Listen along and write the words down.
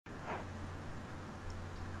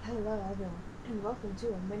Hello everyone, and welcome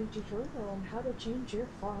to a mini tutorial on how to change your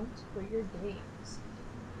font for your games.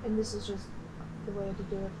 And this is just the way to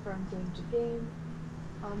do it from game to game.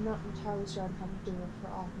 I'm not entirely sure on how to do it for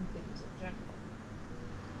all the games in general.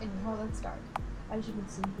 Anyhow, let's start. As you can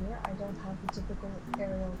see here, I don't have the typical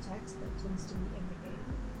Arial text that tends to be in the game.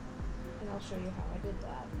 And I'll show you how I did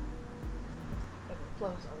that. It will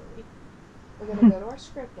close already. We're going to go to our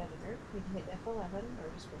script editor. We can hit F11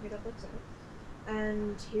 or just bring it up like so.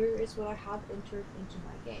 And here is what I have entered into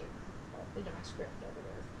my game, into my script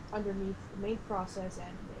editor, underneath the main process and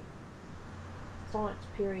name. Font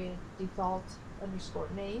period default underscore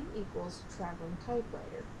name equals traveling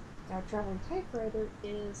typewriter. Now, traveling typewriter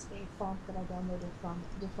is a font that I downloaded from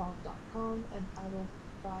Dafont.com, and I will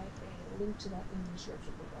provide a link to that in the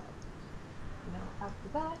description below. Now, after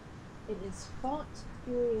that, it is font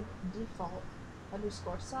period default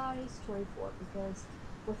underscore size 24, because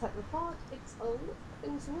without the font, it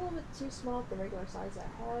was a little bit too small for the regular size I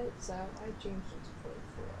had, so I changed it to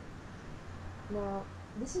 44. Now,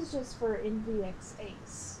 this is just for in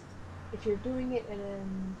VXace. If you're doing it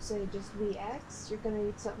in, say, just VX, you're going to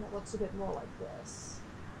need something that looks a bit more like this.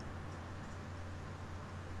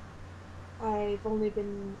 I've only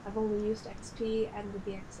used XP and the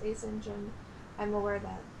VXace engine. I'm aware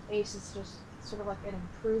that Ace is just sort of like an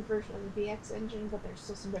improved version of the VX engine, but there's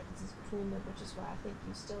still some differences between them, which is why I think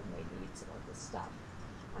you still may need some of this stuff.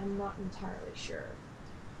 I'm not entirely sure.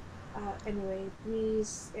 Anyway,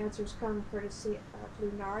 these answers come courtesy of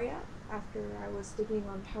Lunaria. After I was digging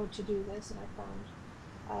on how to do this, and I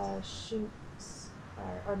found Shin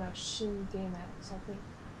Gamex, I think.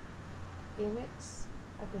 Gamex?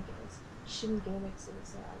 I think it is. Shin Gamex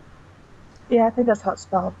is, Yeah, I think that's how it's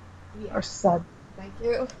spelled. yeah. Or said. Thank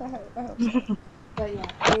you. I hope so. But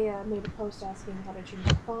yeah, they made a post asking how to change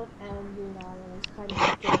the font, and Lunaria was kind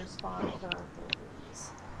enough to respond for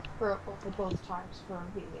these. For both types, for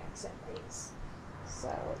VX and Ace.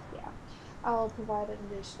 So, yeah. I'll provide an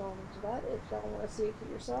additional link to that if y'all want to see it for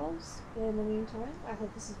yourselves. In the meantime, I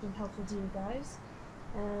hope this has been helpful to you guys,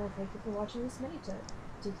 and thank you for watching this mini tip.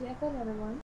 TTFN, everyone.